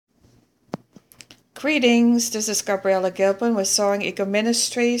Greetings, this is Gabriella Gilpin with Soaring Eagle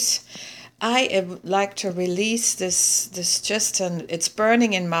Ministries. I would like to release it's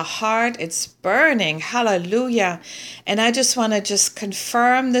burning in my heart. It's burning. Hallelujah. And I just want to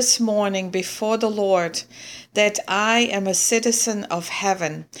confirm this morning before the Lord that I am a citizen of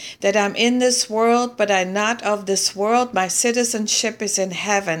heaven, that I'm in this world, but I'm not of this world. My citizenship is in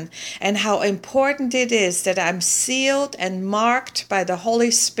heaven, and how important it is that I'm sealed and marked by the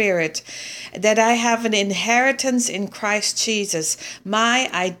Holy Spirit, that I have an inheritance in Christ Jesus. My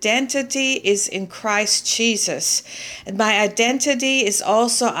identity is in Christ Jesus. And my identity is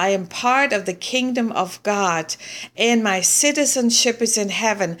also, I am part of the kingdom of God, and my citizenship is in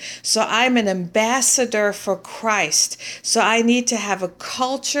heaven. So I'm an ambassador for Christ. So I need to have a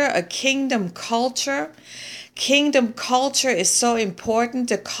culture, a kingdom culture. Kingdom culture is so important,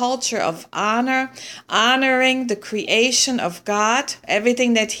 the culture of honor, honoring the creation of God,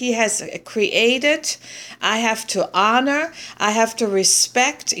 everything that He has created. I have to honor, I have to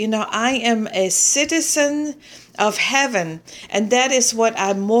respect. I am a citizen of heaven, and that is what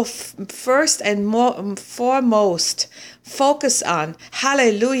I'm first and foremost focus on.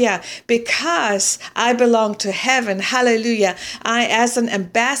 Hallelujah. Because I belong to heaven. Hallelujah. I, as an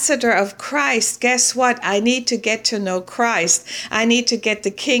ambassador of Christ, guess what? I need to get to know Christ. I need to get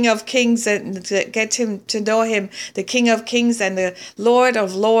the King of Kings and to get him to know him, the King of Kings and the Lord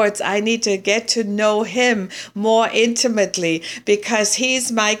of Lords. I need to get to know him more intimately because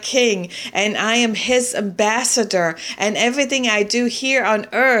he's my King and I am his ambassador. And everything I do here on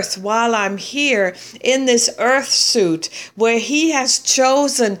earth while I'm here in this earth suit, where he has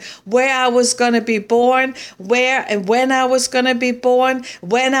chosen where I was going to be born, where and when I was going to be born,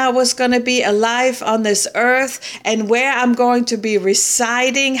 when I was going to be alive on this earth, and where I'm going to be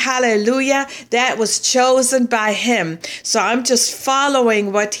residing. Hallelujah. That was chosen by him. So I'm just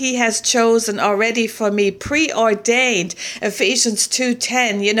following what he has chosen already for me, preordained. Ephesians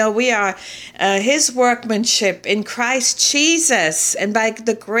 2:10. We are his workmanship in Christ Jesus and by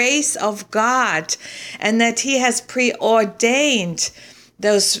the grace of God, and that he has preordained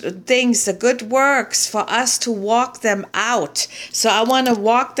those things, the good works, for us to walk them out. So I want to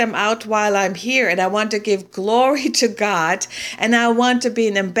walk them out while I'm here, and I want to give glory to God, and I want to be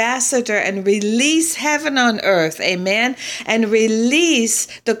an ambassador and release heaven on earth, amen, and release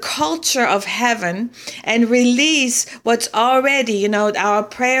the culture of heaven, and release what's already, our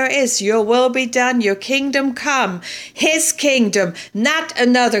prayer is, your will be done, your kingdom come, his kingdom, not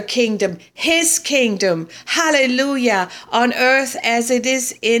another kingdom, his kingdom, hallelujah, on earth as it is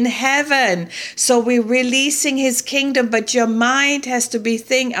in heaven. So we're releasing his kingdom, but your mind has to be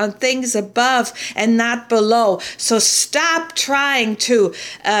on things above and not below. So stop trying to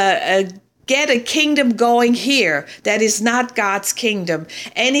get a kingdom going here that is not God's kingdom.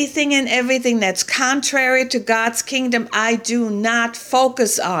 Anything and everything that's contrary to God's kingdom, I do not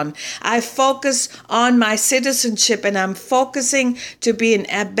focus on. I focus on my citizenship, and I'm focusing to be an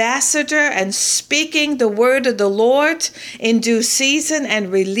ambassador and speaking the word of the Lord in due season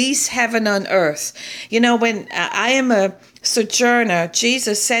and release heaven on earth. When I am a sojourner,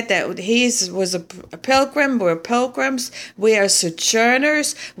 Jesus said that he was a pilgrim. We're pilgrims. We are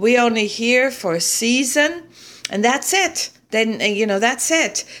sojourners. We only here for a season, and that's it. Then, that's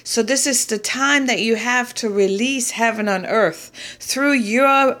it. So this is the time that you have to release heaven on earth through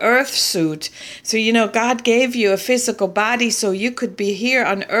your earth suit. So, God gave you a physical body so you could be here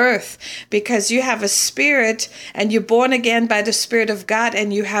on earth because you have a spirit and you're born again by the Spirit of God,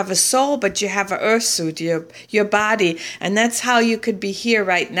 and you have a soul, but you have an earth suit, your body. And that's how you could be here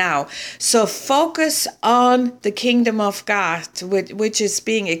right now. So focus on the kingdom of God, which is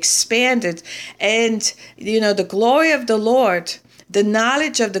being expanded. And, the glory of the Lord, the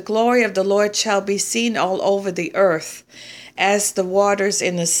knowledge of the glory of the Lord shall be seen all over the earth as the waters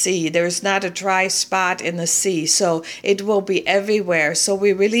in the sea. There is not a dry spot in the sea, so it will be everywhere. So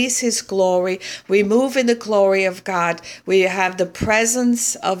we release his glory. We move in the glory of God. We have the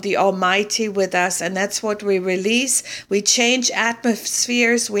presence of the Almighty with us, and that's what we release. We change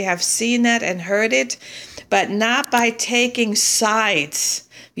atmospheres. We have seen that and heard it, but not by taking sides.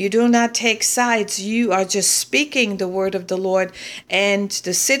 You do not take sides. You are just speaking the word of the Lord and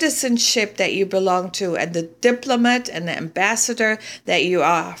the citizenship that you belong to, and the diplomat and the ambassador that you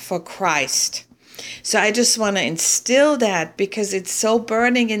are for Christ. So I just want to instill that because it's so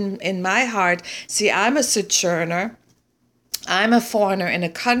burning in my heart. See, I'm a sojourner. I'm a foreigner in a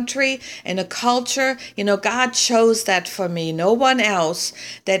country, in a culture. You know, God chose that for me. No one else.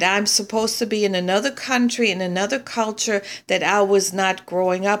 That I'm supposed to be in another country, in another culture that I was not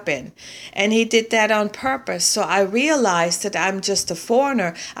growing up in. And He did that on purpose. So I realized that I'm just a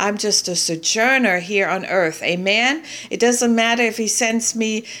foreigner. I'm just a sojourner here on earth. Amen. It doesn't matter if He sends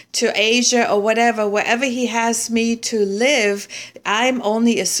me to Asia or whatever, wherever He has me to live, I'm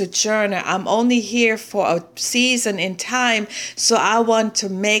only a sojourner. I'm only here for a season in time. So I want to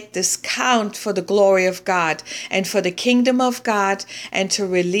make this count for the glory of God and for the kingdom of God, and to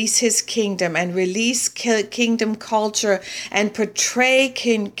release His kingdom and release kingdom culture and portray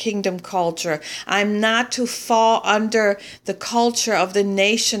kingdom culture. I'm not to fall under the culture of the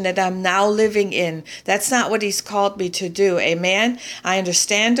nation that I'm now living in. That's not what He's called me to do. Amen. I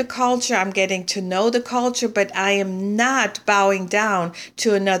understand the culture. I'm getting to know the culture, but I am not bowing down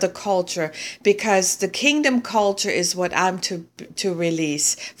to another culture, because the kingdom culture is what I'm to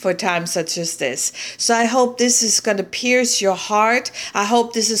release for times such as this. So I hope this is going to pierce your heart. I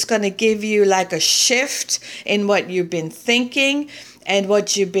hope this is going to give you like a shift in what you've been thinking and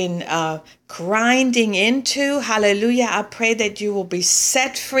what you've been grinding into. Hallelujah. I pray that you will be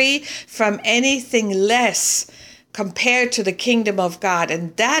set free from anything less compared to the kingdom of God.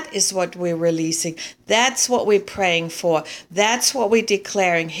 And that is what we're releasing. That's what we're praying for. That's what we're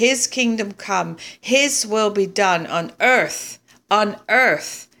declaring. His kingdom come. His will be done on earth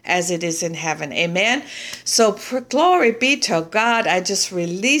as it is in heaven. Amen. So glory be to God. I just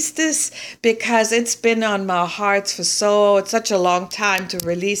released this because it's been on my heart for such a long time to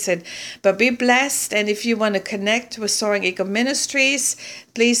release it. But be blessed. And if you want to connect with Soaring Eagle Ministries,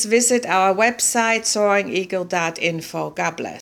 please visit our website, soaringeagle.info. God bless.